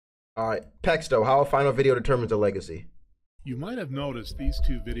All right, Pexto, how a final video determines a legacy. You might have noticed these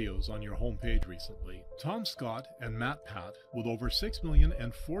two videos on your homepage recently. Tom Scott and Matt Pat, with over 6 million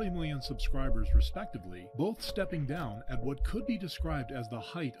and 40 million subscribers respectively, both stepping down at what could be described as the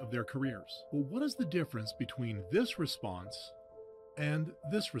height of their careers. Well, what is the difference between this response and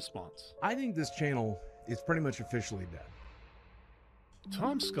this response? I think this channel is pretty much officially dead.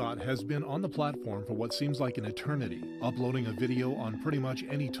 Tom Scott has been on the platform for what seems like an eternity, uploading a video on pretty much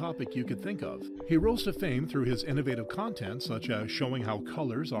any topic you could think of. He rose to fame through his innovative content, such as showing how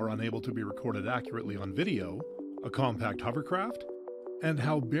colors are unable to be recorded accurately on video, a compact hovercraft, and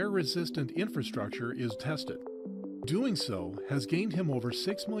how bear-resistant infrastructure is tested. Doing so has gained him over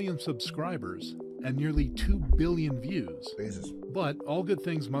 6 million subscribers and nearly 2 billion views. Jesus. But all good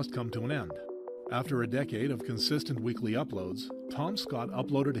things must come to an end. After a decade of consistent weekly uploads, Tom Scott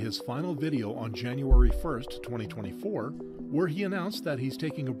uploaded his final video on January 1st, 2024, where he announced that he's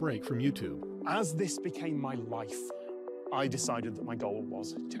taking a break from YouTube. As this became my life, I decided that my goal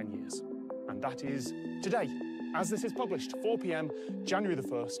was 10 years. And that is today, as this is published, 4 p.m., January the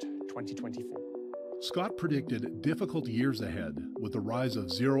 1st, 2024. Scott predicted difficult years ahead with the rise of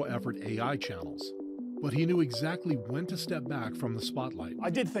zero-effort AI channels, but he knew exactly when to step back from the spotlight. I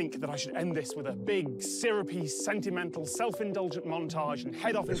did think that I should end this with a big, syrupy, sentimental, self-indulgent montage and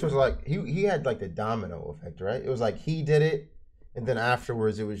head off. This was like, he had like the domino effect, right? It was like he did it, and then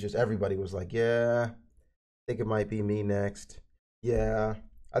afterwards it was just everybody was like, yeah, I think it might be me next. Yeah,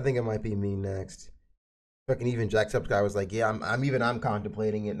 I think it might be me next. Fucking even Jacksepticeye was like, yeah, I'm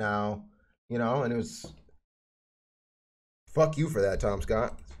contemplating it now, you know, and it was, fuck you for that, Tom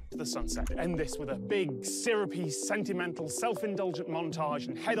Scott. To the sunset. End this with a big, syrupy, sentimental, self-indulgent montage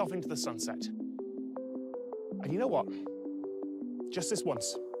and head off into the sunset. And you know what? Just this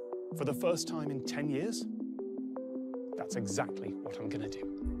once, for the first time in 10 years, that's exactly what I'm gonna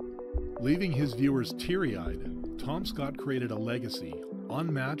do. Leaving his viewers teary-eyed, Tom Scott created a legacy,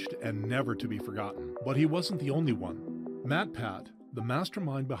 unmatched and never to be forgotten. But he wasn't the only one. Matt Pat, the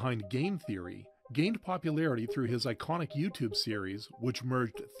mastermind behind Game Theory, gained popularity through his iconic YouTube series, which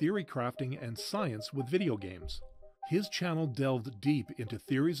merged theory crafting and science with video games. His channel delved deep into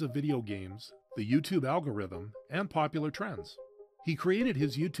theories of video games, the YouTube algorithm, and popular trends. He created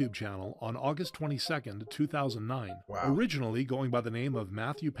his YouTube channel on August 22nd, 2009, originally going by the name of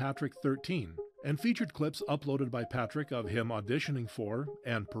Matthew Patrick 13, and featured clips uploaded by Patrick of him auditioning for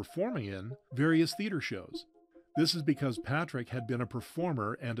and performing in various theater shows. This is because Patrick had been a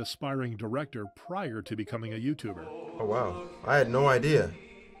performer and aspiring director prior to becoming a YouTuber. Oh wow, I had no idea.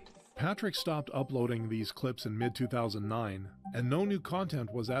 Patrick stopped uploading these clips in mid-2009, and no new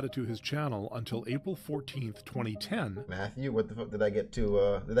content was added to his channel until April 14th, 2010. Matthew, what the fuck, did I get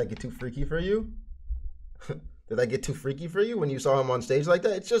too freaky for you? Did I get too freaky for you when you saw him on stage like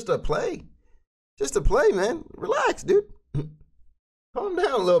that? It's just a play. Just a play, man. Relax, dude. Calm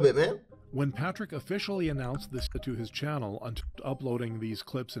down a little bit, man. When Patrick officially announced this to his channel until uploading these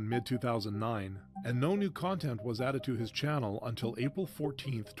clips in mid-2009, and no new content was added to his channel until April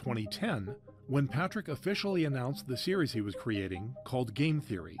 14th, 2010, when Patrick officially announced the series he was creating, called Game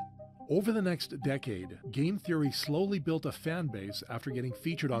Theory. Over the next decade, Game Theory slowly built a fan base after getting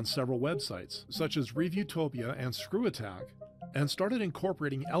featured on several websites, such as Reviewtopia and Screw Attack, and started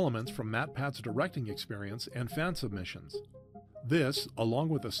incorporating elements from Matt Pat's directing experience and fan submissions. This, along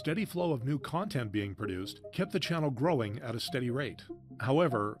with a steady flow of new content being produced, kept the channel growing at a steady rate.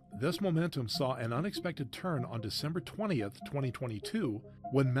 However, this momentum saw an unexpected turn on December 20th, 2022,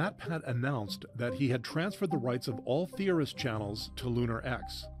 when Matt Pat announced that he had transferred the rights of all Theorist channels to Lunar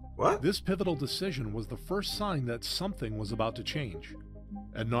X. What? This pivotal decision was the first sign that something was about to change.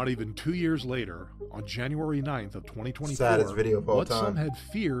 And not even 2 years later, on January 9th of 2024, saddest video of all what time. some had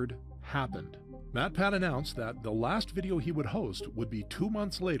feared happened. Matt Pat announced that the last video he would host would be 2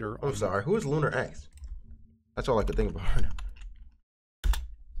 months later. I'm sorry, who is Lunar X? That's all I could think about right now.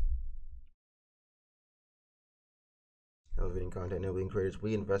 Elevating content, enabling creators.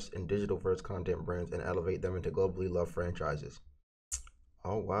 We invest in digital-first content brands and elevate them into globally loved franchises.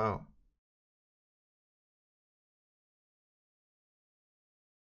 Oh, wow.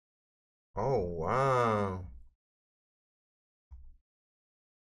 Oh, wow.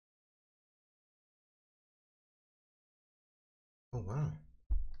 Oh wow.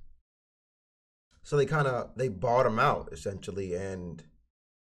 So they bought him out essentially and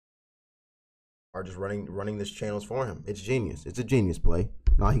are just running this channels for him. It's genius. It's a genius play.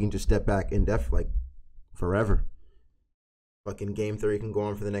 Now he can just step back in depth like forever. Fucking Game Theory can go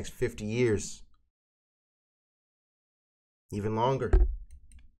on for the next 50 years. Even longer.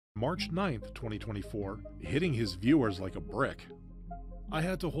 March 9th, 2024, hitting his viewers like a brick. I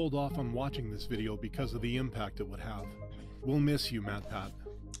had to hold off on watching this video because of the impact it would have. We'll miss you, MatPat.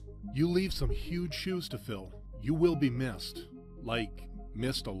 You leave some huge shoes to fill. You will be missed. Like,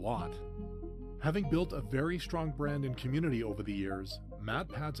 missed a lot. Having built a very strong brand and community over the years,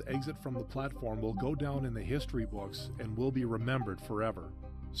 MatPat's exit from the platform will go down in the history books and will be remembered forever.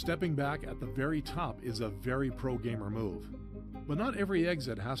 Stepping back at the very top is a very pro-gamer move. But not every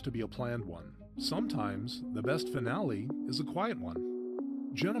exit has to be a planned one. Sometimes, the best finale is a quiet one.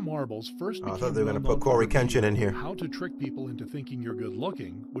 Jenna Marbles first became I thought they were going to well put known Corey for her Kenshin in video, here. How to Trick People into Thinking You're Good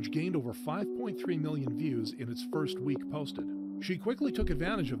Looking, which gained over 5.3 million views in its first week posted. She quickly took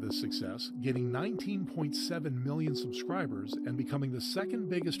advantage of this success, getting 19.7 million subscribers and becoming the second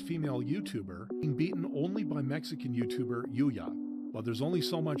biggest female YouTuber, being beaten only by Mexican YouTuber Yuya. But there's only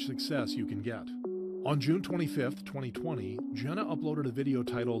so much success you can get. On June 25th, 2020, Jenna uploaded a video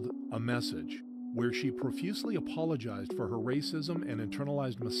titled A Message, where she profusely apologized for her racism and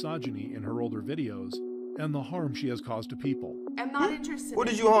internalized misogyny in her older videos and the harm she has caused to people. I'm not interested. What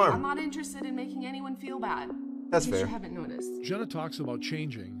did you harm? I'm not interested in making anyone feel bad. That's in case fair. You haven't noticed. Jenna talks about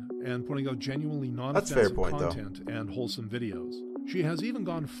changing and putting out genuinely That's non-offensive fair point, though. content and wholesome videos. She has even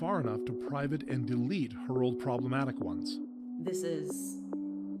gone far enough to private and delete her old problematic ones. This is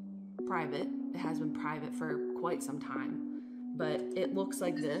private. It has been private for quite some time, but it looks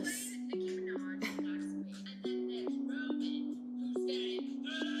like this.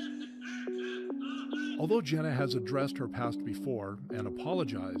 Although Jenna has addressed her past before and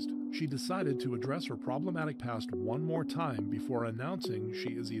apologized, she decided to address her problematic past one more time before announcing she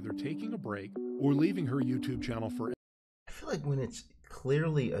is either taking a break or leaving her YouTube channel forever. I feel like when it's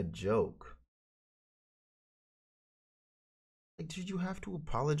clearly a joke, like, did you have to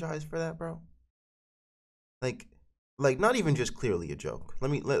apologize for that, bro? Like not even just clearly a joke.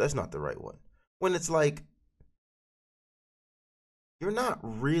 That's not the right one. When it's like, you're not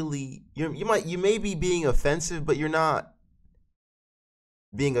really, you may be being offensive, but you're not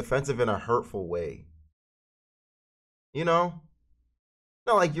being offensive in a hurtful way. You know?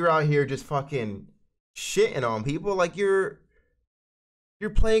 Not like you're out here just fucking shitting on people. Like you're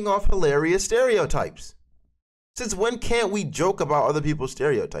playing off hilarious stereotypes. Since when can't we joke about other people's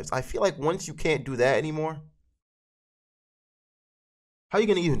stereotypes? I feel like once you can't do that anymore, how are you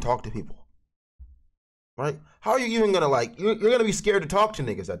gonna even talk to people? Right? How are you even gonna you're gonna be scared to talk to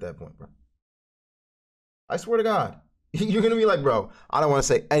niggas at that point, bro. I swear to God. You're gonna be like, bro, I don't wanna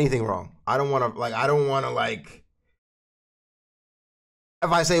say anything wrong. I don't wanna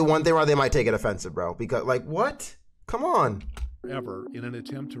if I say one thing wrong, they might take it offensive, bro. Because what? Come on. Ever in an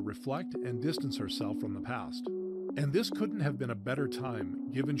attempt to reflect and distance herself from the past. And this couldn't have been a better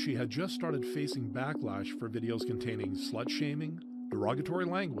time, given she had just started facing backlash for videos containing slut-shaming, derogatory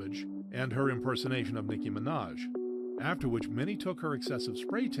language, and her impersonation of Nicki Minaj, after which many took her excessive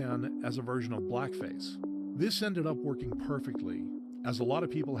spray tan as a version of blackface. This ended up working perfectly, as a lot of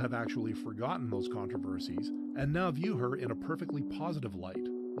people have actually forgotten those controversies and now view her in a perfectly positive light,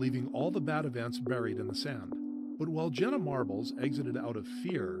 leaving all the bad events buried in the sand. But while Jenna Marbles exited out of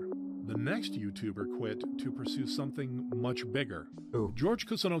fear, the next YouTuber quit to pursue something much bigger. Who? George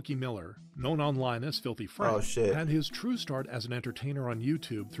Kusunoki Miller, known online as Filthy Frank, had his true start as an entertainer on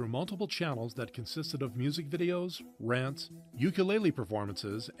YouTube through multiple channels that consisted of music videos, rants, ukulele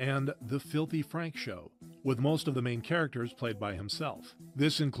performances, and The Filthy Frank Show, with most of the main characters played by himself.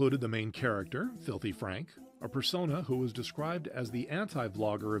 This included the main character, Filthy Frank, a persona who was described as the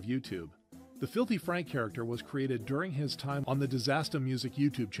anti-vlogger of YouTube. The Filthy Frank character was created during his time on the Disaster Music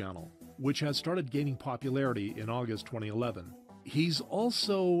YouTube channel, which has started gaining popularity in August 2011. He's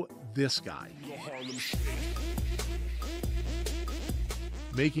also this guy,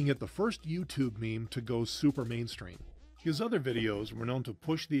 making it the first YouTube meme to go super mainstream. His other videos were known to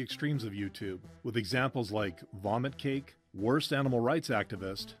push the extremes of YouTube, with examples like Vomit Cake, Worst Animal Rights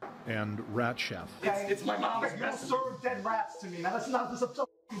Activist, and Rat Chef. It's my mom's mess. Serve dead rats to me. Now that's not this a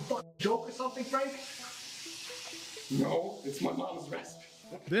fucking joke or something, Frank? No, it's my mom's recipe.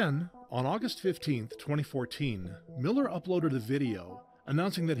 Then, on August 15th, 2014, Miller uploaded a video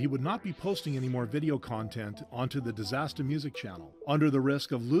announcing that he would not be posting any more video content onto the Disaster Music channel, under the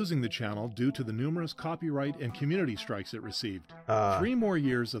risk of losing the channel due to the numerous copyright and community strikes it received. 3 more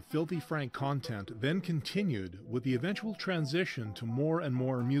years of Filthy Frank content then continued, with the eventual transition to more and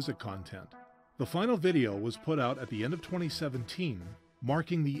more music content. The final video was put out at the end of 2017,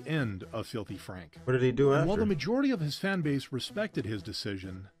 marking the end of Filthy Frank. What did he do after? And while the majority of his fan base respected his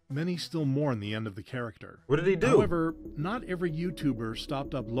decision, many still mourn the end of the character. What did he do? However, not every YouTuber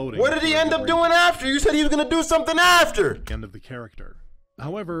stopped uploading. What did he end up doing after? You said he was going to do something after. End of the character.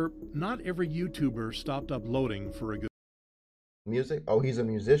 However, not every YouTuber stopped uploading for a good. Music? Oh, he's a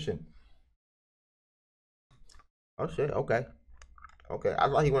musician. Oh shit. Okay. Okay. I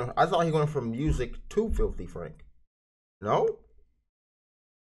thought he went from music to Filthy Frank. No?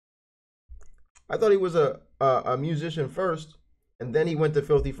 I thought he was a musician first, and then he went to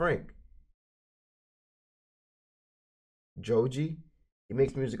Filthy Frank. Joji? He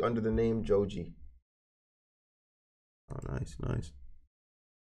makes music under the name Joji. Oh, nice, nice.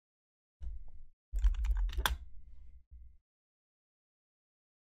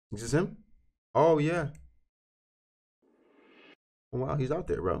 Is this him? Oh, yeah. Oh, wow, he's out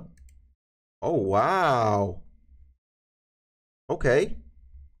there, bro. Oh, wow. Okay.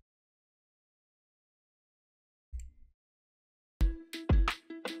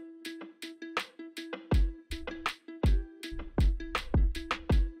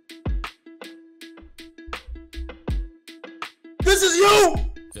 This is you!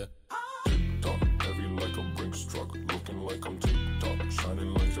 Yeah. TikTok, heavy like a Brinks truck, looking like I'm TikTok,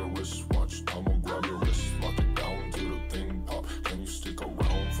 shining like a wristwatch. I'ma grab your wrist, lock it down to the thing pop. Can you stick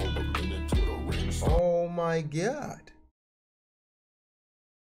around for a minute till the rain stops? Oh my god.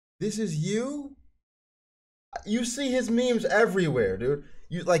 This is you? You see his memes everywhere, dude.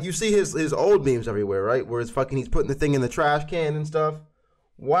 You see his old memes everywhere, right? Where it's fucking he's putting the thing in the trash can and stuff.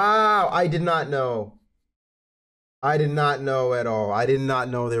 Wow, I did not know. I did not know at all. I did not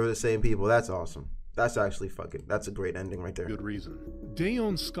know they were the same people. That's awesome. That's actually fucking, that's a great ending right there. Good reason.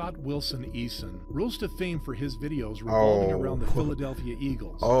 Dayon Scott Wilson Eason rose to fame for his videos revolving around the Philadelphia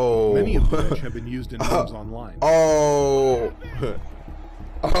Eagles. Many of which have been used in memes online.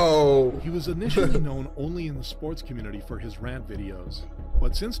 He was initially known only in the sports community for his rant videos,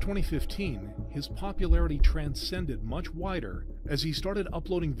 but since 2015, his popularity transcended much wider as he started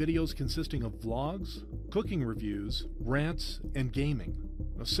uploading videos consisting of vlogs, cooking reviews, rants, and gaming.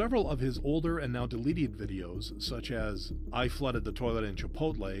 Now, several of his older and now deleted videos, such as I flooded the toilet in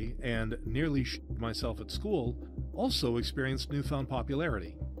Chipotle and nearly shit myself at school, also experienced newfound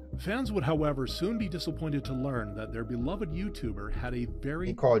popularity. Fans would, however, soon be disappointed to learn that their beloved YouTuber had a very...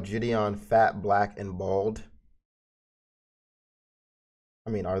 He called Gideon fat, black, and bald.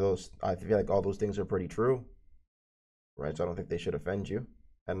 I mean, I feel like all those things are pretty true. Right? So I don't think they should offend you.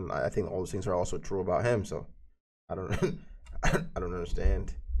 And I think all those things are also true about him, so I don't I don't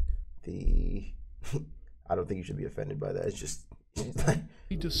understand I don't think you should be offended by that. It's just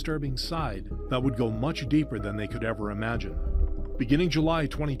a disturbing side that would go much deeper than they could ever imagine. Beginning July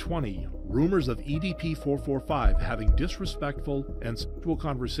 2020, rumors of EDP-445 having disrespectful and sexual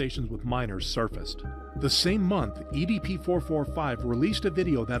conversations with minors surfaced. The same month, EDP-445 released a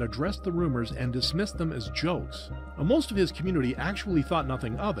video that addressed the rumors and dismissed them as jokes. Now, most of his community actually thought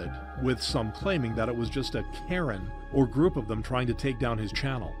nothing of it, with some claiming that it was just a Karen or group of them trying to take down his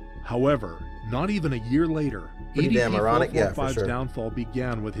channel. However, not even a year later, EDP-445's downfall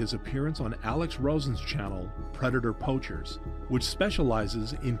began with his appearance on Alex Rosen's channel, Predator Poachers, which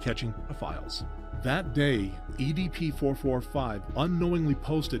specializes in catching pedophiles. That day, EDP-445 unknowingly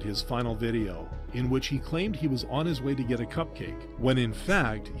posted his final video, in which he claimed he was on his way to get a cupcake, when in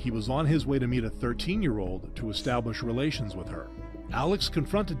fact, he was on his way to meet a 13-year-old to establish relations with her. Alex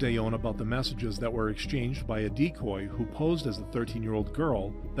confronted Dayon about the messages that were exchanged by a decoy who posed as a 13-year-old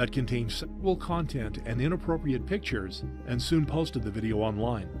girl that contained sexual content and inappropriate pictures, and soon posted the video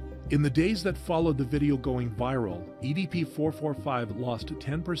online. In the days that followed the video going viral, EDP-445 lost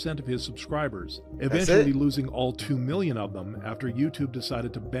 10% of his subscribers, eventually losing all 2 million of them after YouTube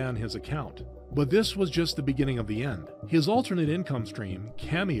decided to ban his account. But this was just the beginning of the end. His alternate income stream,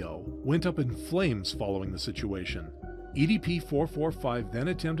 Cameo, went up in flames following the situation. EDP-445 then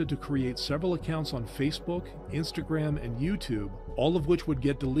attempted to create several accounts on Facebook, Instagram, and YouTube, all of which would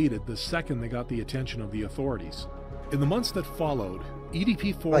get deleted the second they got the attention of the authorities. In the months that followed,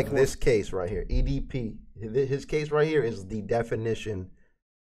 EDP-445... Like this case right here, EDP. His case right here is the definition.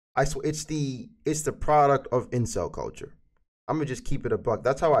 I swear, it's the product of incel culture. I'm gonna just keep it a buck.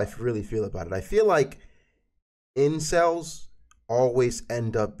 That's how I really feel about it. I feel like incels always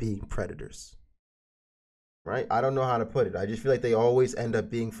end up being predators. Right? I don't know how to put it. I just feel like they always end up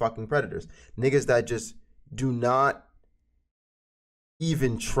being fucking predators. Niggas that just do not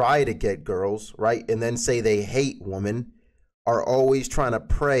even try to get girls, right? And then say they hate women, are always trying to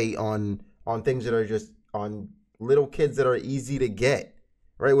prey on things that are just on little kids that are easy to get.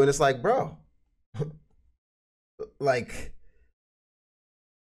 Right? When it's like, bro, like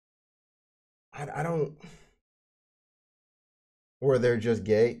I don't, or they're just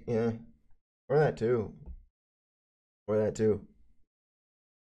gay, yeah. Or that too. Or that too.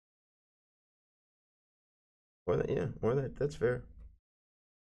 Or that, yeah. Or that. That's fair.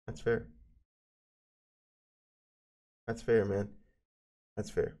 That's fair. That's fair, man. That's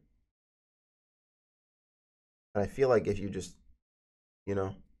fair. And I feel like if you just, you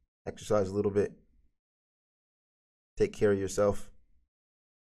know, exercise a little bit, take care of yourself,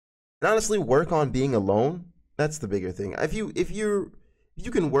 and honestly work on being alone, that's the bigger thing. If you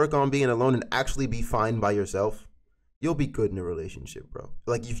can work on being alone and actually be fine by yourself, you'll be good in a relationship, bro.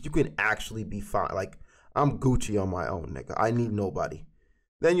 Like, if you can actually be fine, like, I'm Gucci on my own, nigga, I need nobody,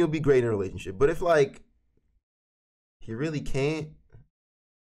 then you'll be great in a relationship. But if, like, you really can't,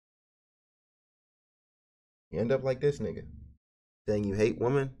 you end up like this nigga, saying you hate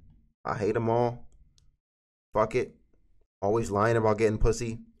women. I hate them all. Fuck it. Always lying about getting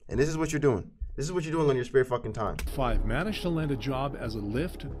pussy. And this is what you're doing. This is what you're doing on your spare fucking time. 5 managed to land a job as a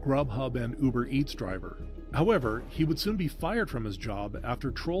Lyft, Grubhub, and Uber Eats driver. However, he would soon be fired from his job after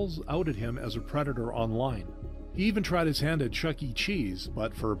trolls outed him as a predator online. He even tried his hand at Chuck E. Cheese,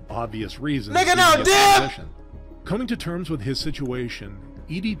 but for obvious reasons, Nigga, didn't no, get the dip! position. Coming to terms with his situation,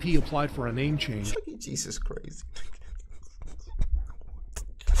 EDP applied for a name change. Chuck E. Cheese is crazy.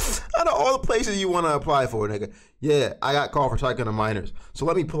 Out of all the places you want to apply for, nigga, yeah, I got called for talking to minors, so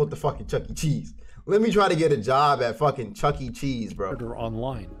let me pull up the fucking Chuck E. Cheese. Let me try to get a job at fucking Chuck E. Cheese, bro.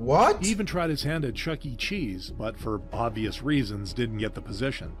 Online. What? He even tried his hand at Chuck E. Cheese, but for obvious reasons didn't get the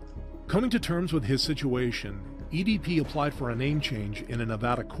position. Coming to terms with his situation, EDP applied for a name change in a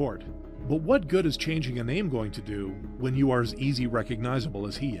Nevada court. But what good is changing a name going to do when you are as easy recognizable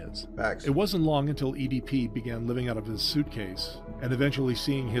as he is? Facts. It wasn't long until EDP began living out of his suitcase, and eventually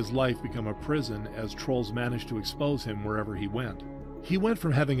seeing his life become a prison as trolls managed to expose him wherever he went. He went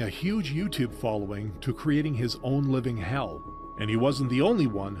from having a huge YouTube following to creating his own living hell. And he wasn't the only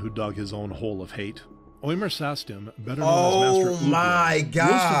one who dug his own hole of hate. Oimer Sastim, better known as Master my Ugo, God,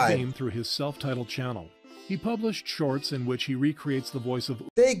 rose to fame through his self-titled channel. He published shorts in which he recreates the voice of...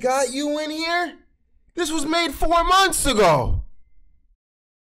 They got you in here? This was made 4 months ago.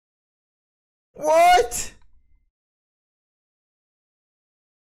 What?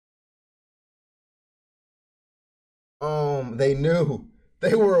 They knew.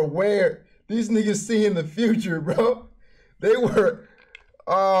 They were aware. These niggas see in the future, bro. They were...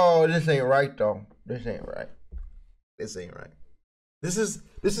 Oh, this ain't right, though. This ain't right. This ain't right. This is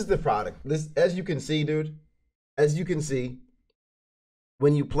the product. This, as you can see, dude, as you can see,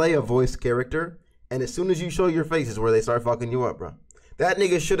 when you play a voice character, and as soon as you show your face is where they start fucking you up, bro. That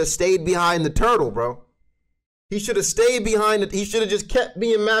nigga should have stayed behind the turtle, bro. He should have stayed behind it. He should have just kept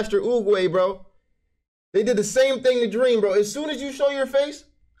being Master Uguay, bro. They did the same thing to Dream, bro. As soon as you show your face,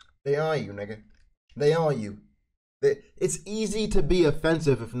 they on you, nigga. They on you. It's easy to be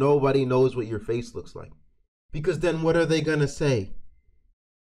offensive if nobody knows what your face looks like. Because then what are they gonna say?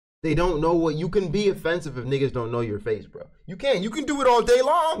 They don't know what... You can be offensive if niggas don't know your face, bro. You can. You can do it all day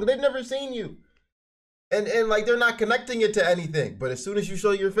long. They've never seen you. And like, they're not connecting it to anything. But as soon as you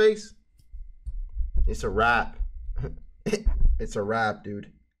show your face, it's a wrap. It's a wrap,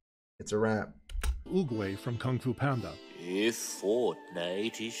 dude. It's a wrap. Uguay from Kung Fu Panda. If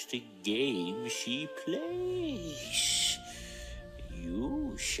Fortnite is the game she plays,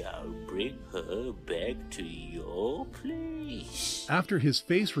 you shall bring her back to your place. After his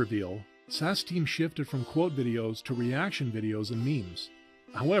face reveal, Sastim shifted from quote videos to reaction videos and memes.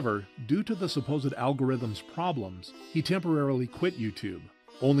 However, due to the supposed algorithm's problems, he temporarily quit YouTube,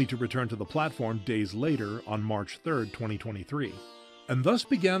 only to return to the platform days later on March 3rd, 2023. And thus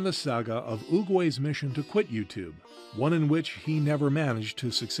began the saga of Uguay's mission to quit YouTube, one in which he never managed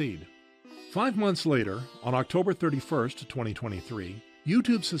to succeed. 5 months later, on October 31st, 2023,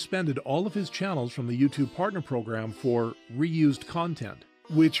 YouTube suspended all of his channels from the YouTube Partner Program for reused content,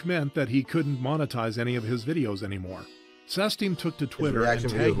 which meant that he couldn't monetize any of his videos anymore. Sastim took to Twitter and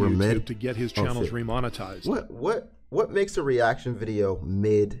tagged YouTube to get his channels remonetized. What makes a reaction video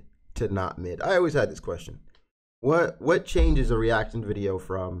mid to not mid? I always had this question. What changes a reaction video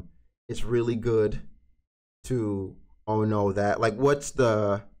from it's really good to oh no that? Like, what's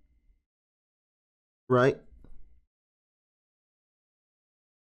the right?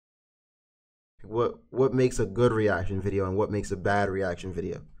 What makes a good reaction video and what makes a bad reaction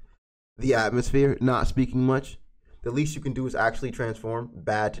video? The atmosphere, not speaking much. The least you can do is actually transform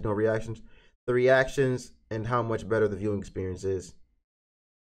bad to no reactions. The reactions and how much better the viewing experience is.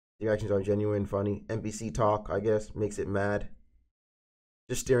 The reactions are genuine, funny. NPC talk, I guess, makes it mad.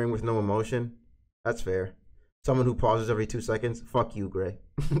 Just staring with no emotion. That's fair. Someone who pauses every 2 seconds. Fuck you, Gray.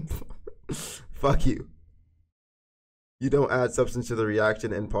 Fuck you. You don't add substance to the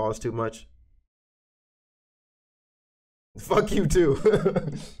reaction and pause too much. Fuck you too.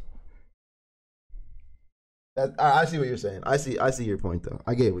 I see what you're saying. I see your point though.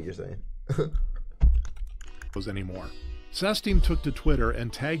 I get what you're saying. Anymore. Sestim took to Twitter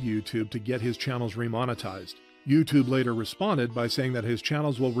and tagged YouTube to get his channels remonetized. YouTube later responded by saying that his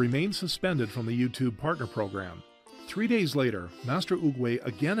channels will remain suspended from the YouTube Partner Program. 3 days later, Master Oogway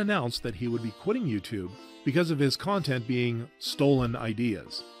again announced that he would be quitting YouTube because of his content being stolen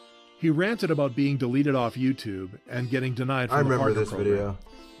ideas. He ranted about being deleted off YouTube and getting denied from the Partner Program. Video.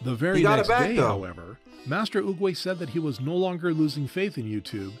 The very next day, however, Master Oogway said that he was no longer losing faith in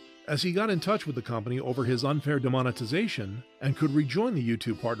YouTube as he got in touch with the company over his unfair demonetization and could rejoin the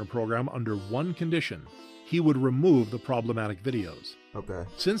YouTube Partner Program under one condition. He would remove the problematic videos. Okay.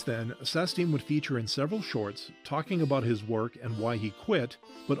 Since then, Sestim would feature in several shorts talking about his work and why he quit,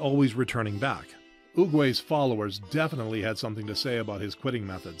 but always returning back. Oogway's followers definitely had something to say about his quitting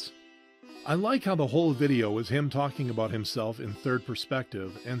methods. I like how the whole video is him talking about himself in third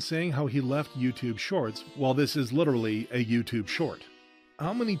perspective and saying how he left YouTube Shorts while this is literally a YouTube short.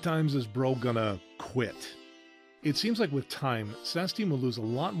 How many times is bro gonna quit? It seems like with time, Sestim will lose a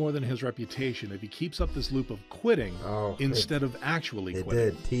lot more than his reputation if he keeps up this loop of quitting instead of actually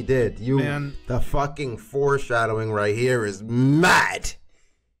quitting. He did. Man, the fucking foreshadowing right here is mad.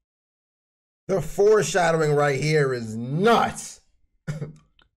 The foreshadowing right here is nuts.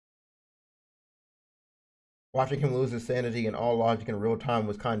 Watching him lose his sanity and all logic in real time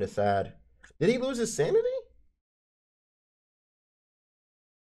was kind of sad. Did he lose his sanity?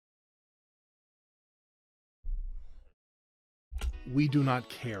 We do not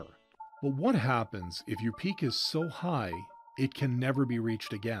care. But what happens if your peak is so high, it can never be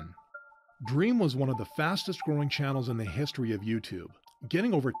reached again? Dream was one of the fastest growing channels in the history of YouTube,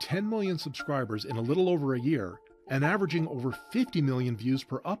 getting over 10 million subscribers in a little over a year and averaging over 50 million views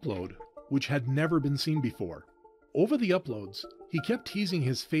per upload, which had never been seen before. Over the uploads, he kept teasing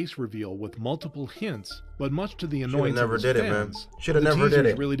his face reveal with multiple hints, but much to the annoyance of his fans, Should have never did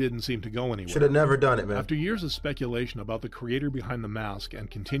it. Really didn't seem to go anywhere. Should have never done it, man. After years of speculation about the creator behind the mask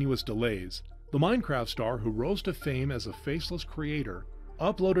and continuous delays, the Minecraft star who rose to fame as a faceless creator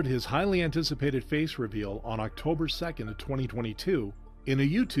uploaded his highly anticipated face reveal on October 2nd, 2022 in a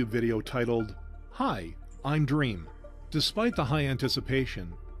YouTube video titled, "Hi, I'm Dream." Despite the high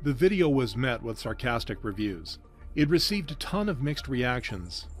anticipation, the video was met with sarcastic reviews. It received a ton of mixed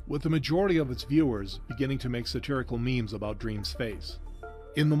reactions, with the majority of its viewers beginning to make satirical memes about Dream's face.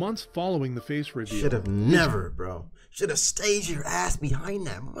 In the months following the face reveal... Should have never, bro. Should have staged your ass behind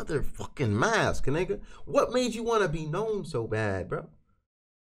that motherfucking mask, nigga. What made you want to be known so bad, bro?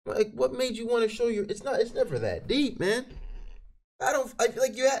 Like, what made you want to show your... It's never that deep, man.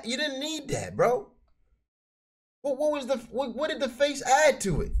 You didn't need that, bro. What did the face add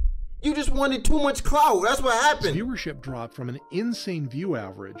to it? You just wanted too much clout. That's what happened. Viewership dropped from an insane view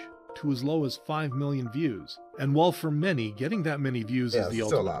average to as low as 5 million views. And while for many, getting that many views is the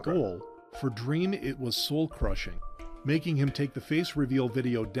ultimate goal, for Dream it was soul-crushing, making him take the face reveal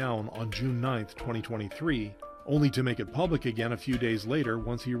video down on June 9th, 2023, only to make it public again a few days later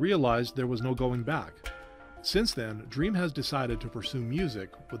once he realized there was no going back. Since then, Dream has decided to pursue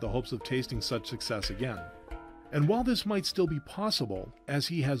music with the hopes of tasting such success again. And while this might still be possible, as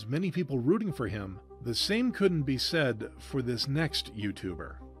he has many people rooting for him, the same couldn't be said for this next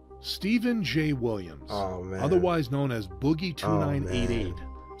YouTuber. Stephen J. Williams, otherwise known as Boogie2988,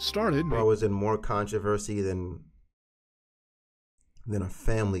 started... Bro was in more controversy than a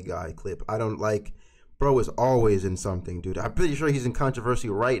Family Guy clip. I don't like... Bro is always in something, dude. I'm pretty sure he's in controversy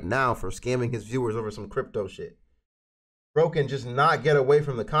right now for scamming his viewers over some crypto shit. Bro can just not get away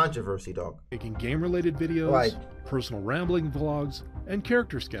from the controversy, dog. Making game-related videos, personal rambling vlogs, and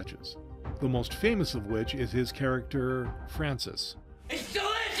character sketches. The most famous of which is his character, Francis. It's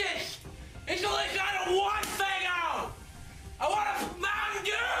delicious! It's delicious! I don't want Fago! I want a Mountain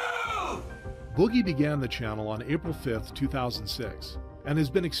Dew! Boogie began the channel on April 5th, 2006, and has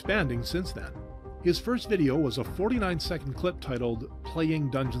been expanding since then. His first video was a 49-second clip titled Playing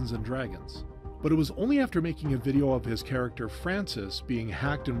Dungeons & Dragons. But it was only after making a video of his character Francis being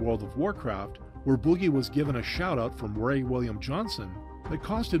hacked in World of Warcraft, where Boogie was given a shout-out from Ray William Johnson, that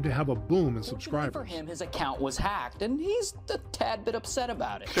caused him to have a boom in subscribers. For him, his account was hacked, and he's a tad bit upset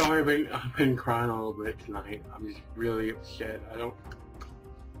about it. Sorry, I've been crying a little bit tonight. I'm just really upset. I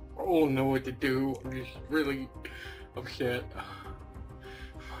don't know what to do. I'm just really upset.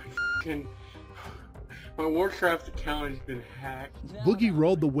 My Warcraft account has been hacked. Boogie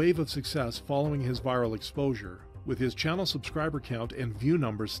rode the wave of success following his viral exposure, with his channel subscriber count and view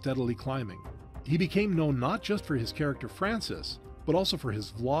numbers steadily climbing. He became known not just for his character Francis, but also for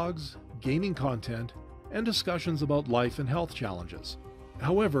his vlogs, gaming content, and discussions about life and health challenges.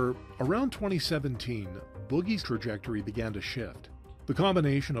 However, around 2017, Boogie's trajectory began to shift. The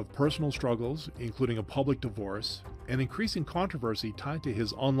combination of personal struggles, including a public divorce, and increasing controversy tied to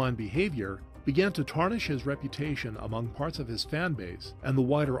his online behavior began to tarnish his reputation among parts of his fan base and the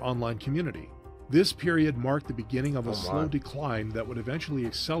wider online community. This period marked the beginning of a slow decline that would eventually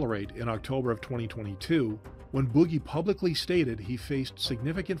accelerate in October of 2022, when Boogie publicly stated he faced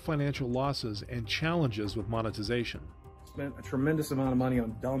significant financial losses and challenges with monetization. Spent a tremendous amount of money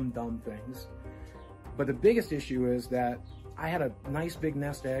on dumb things. But the biggest issue is that I had a nice big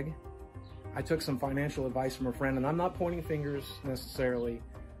nest egg. I took some financial advice from a friend, and I'm not pointing fingers necessarily.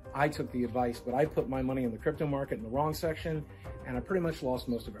 I took the advice, but I put my money in the crypto market in the wrong section, and I pretty much lost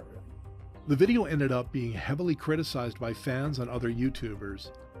most of everything. The video ended up being heavily criticized by fans and other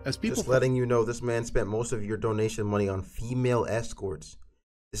YouTubers, as people— Just letting you know, this man spent most of your donation money on female escorts.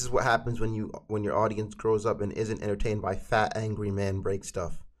 This is what happens when your audience grows up and isn't entertained by fat, angry men break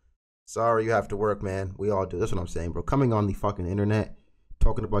stuff. Sorry you have to work, man. We all do. That's what I'm saying, bro. Coming on the fucking internet,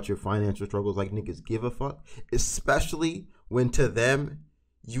 talking about your financial struggles like niggas give a fuck. Especially when to them,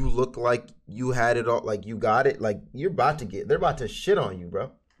 you look like you had it all, like you got it. Like they're about to shit on you,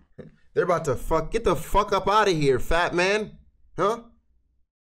 bro. They're about to get the fuck up out of here, fat man. Huh?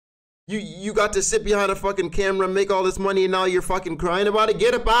 You got to sit behind a fucking camera and make all this money and now you're fucking crying about it?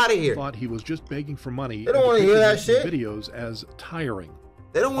 Get up out of here. Thought he was just begging for money. They don't want to hear that shit. Videos as tiring.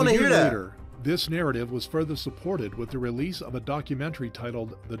 They don't want to hear that. Later, this narrative was further supported with the release of a documentary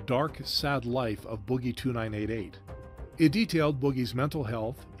titled The Dark, Sad Life of Boogie 2988. It detailed Boogie's mental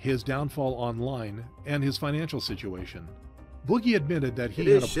health, his downfall online, and his financial situation. Boogie admitted that he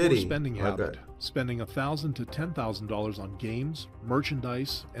had a poor spending habit, spending $1,000 to $10,000 on games,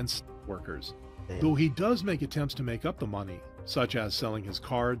 merchandise, and workers. Though he does make attempts to make up the money, such as selling his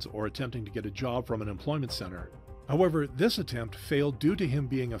cards or attempting to get a job from an employment center. However, this attempt failed due to him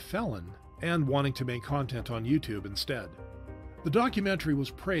being a felon and wanting to make content on YouTube instead. The documentary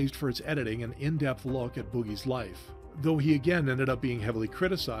was praised for its editing and in-depth look at Boogie's life, though he again ended up being heavily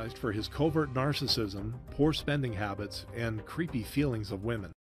criticized for his covert narcissism, poor spending habits, and creepy feelings of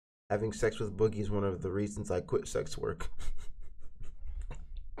women. Having sex with Boogie is one of the reasons I quit sex work.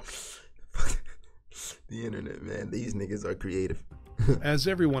 The internet, man. These niggas are creative. As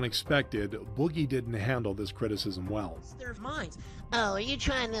everyone expected, Boogie didn't handle this criticism well. Their minds. Oh, are you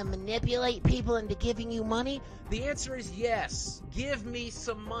trying to manipulate people into giving you money? The answer is yes. Give me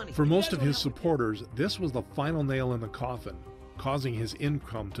some money. For most of his supporters, this was the final nail in the coffin, causing his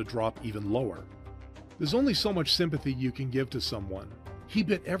income to drop even lower. There's only so much sympathy you can give to someone. He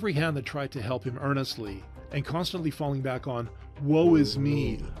bit every hand that tried to help him earnestly, and constantly falling back on, "Woe is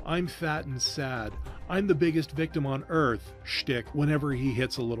me, I'm fat and sad, I'm the biggest victim on earth" shtick whenever he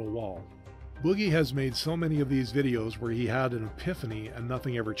hits a little wall. Boogie has made so many of these videos where he had an epiphany and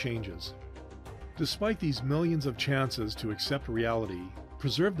nothing ever changes. Despite these millions of chances to accept reality,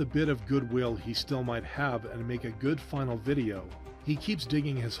 preserve the bit of goodwill he still might have, and make a good final video, he keeps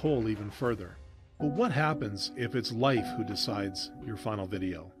digging his hole even further. But what happens if it's life who decides your final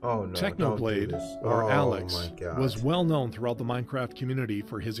video? Oh no, Technoblade, or Alex, was well known throughout the Minecraft community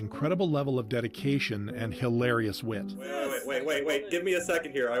for his incredible level of dedication and hilarious wit. Wait, give me a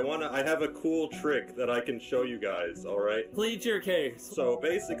second here. I have a cool trick that I can show you guys, alright? Plead your case. So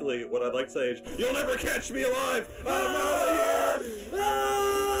basically, what I'd like to say is, you'll never catch me alive! I'm out of here!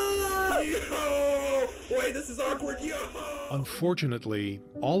 Ah! Yo! Wait, this is awkward, yo! Unfortunately,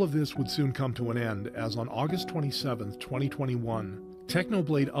 all of this would soon come to an end, as on August 27, 2021,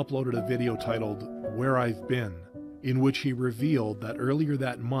 Technoblade uploaded a video titled Where I've Been, in which he revealed that earlier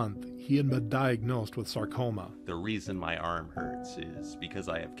that month he had been diagnosed with sarcoma. The reason my arm hurts is because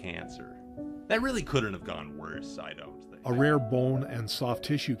I have cancer. That really couldn't have gone worse, I don't think. A rare bone and soft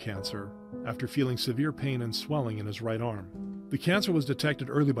tissue cancer, after feeling severe pain and swelling in his right arm. The cancer was detected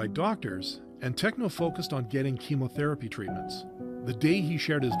early by doctors, and Techno focused on getting chemotherapy treatments. The day he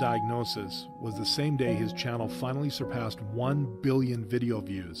shared his diagnosis was the same day his channel finally surpassed 1 billion video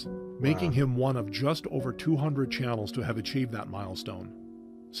views, making him one of just over 200 channels to have achieved that milestone.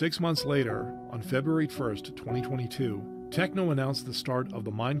 6 months later, on February 1st, 2022, Techno announced the start of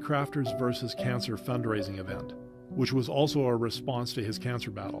the Minecrafters vs. Cancer fundraising event, which was also a response to his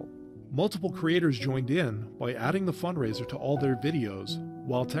cancer battle. Multiple creators joined in by adding the fundraiser to all their videos,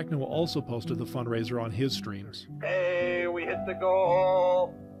 while Techno also posted the fundraiser on his streams. Hey, we hit the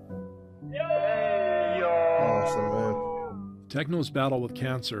goal! Hey, yo! Awesome, man. Techno's battle with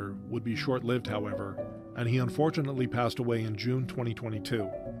cancer would be short-lived, however, and he unfortunately passed away in June 2022.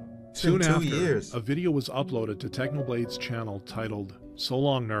 Soon after, a video was uploaded to Technoblade's channel titled So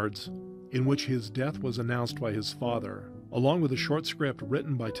Long Nerds, in which his death was announced by his father, along with a short script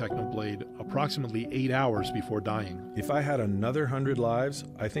written by Technoblade approximately 8 hours before dying. If I had another 100 lives,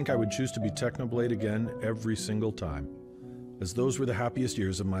 I think I would choose to be Technoblade again every single time, as those were the happiest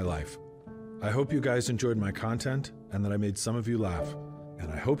years of my life. I hope you guys enjoyed my content and that I made some of you laugh.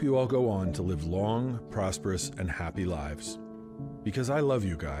 And I hope you all go on to live long, prosperous, and happy lives. Because I love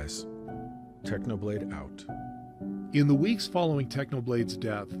you guys. Technoblade out. In the weeks following Technoblade's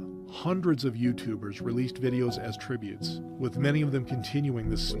death, hundreds of YouTubers released videos as tributes, with many of them continuing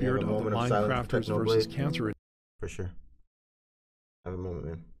the spirit of the Minecrafters versus Cancer. For sure. Have a moment,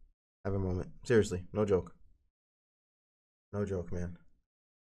 man. Have a moment. Seriously, no joke. No joke, man.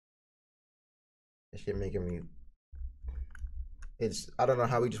 That shit making me... I don't know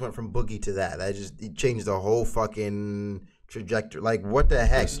how we just went from Boogie to that. It changed the whole fucking trajectory. Like, what the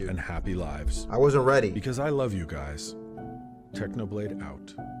heck, dude? And happy lives. I wasn't ready. Because I love you guys. Technoblade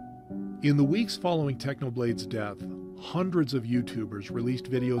out. In the weeks following Technoblade's death, hundreds of YouTubers released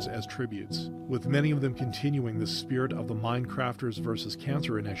videos as tributes, with many of them continuing the spirit of the Minecrafters versus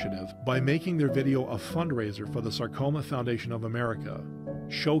Cancer initiative by making their video a fundraiser for the Sarcoma Foundation of America,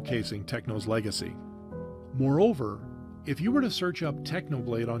 showcasing Techno's legacy. Moreover, if you were to search up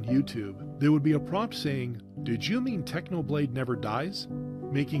Technoblade on YouTube, there would be a prompt saying, "Did you mean Technoblade never dies?"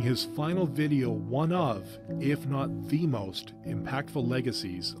 making his final video one of, if not the most, impactful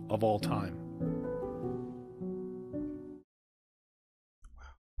legacies of all time.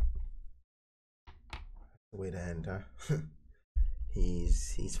 The way to end, huh?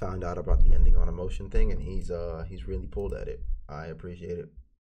 He's found out about the ending on emotion thing, and he's really pulled at it. I appreciate it.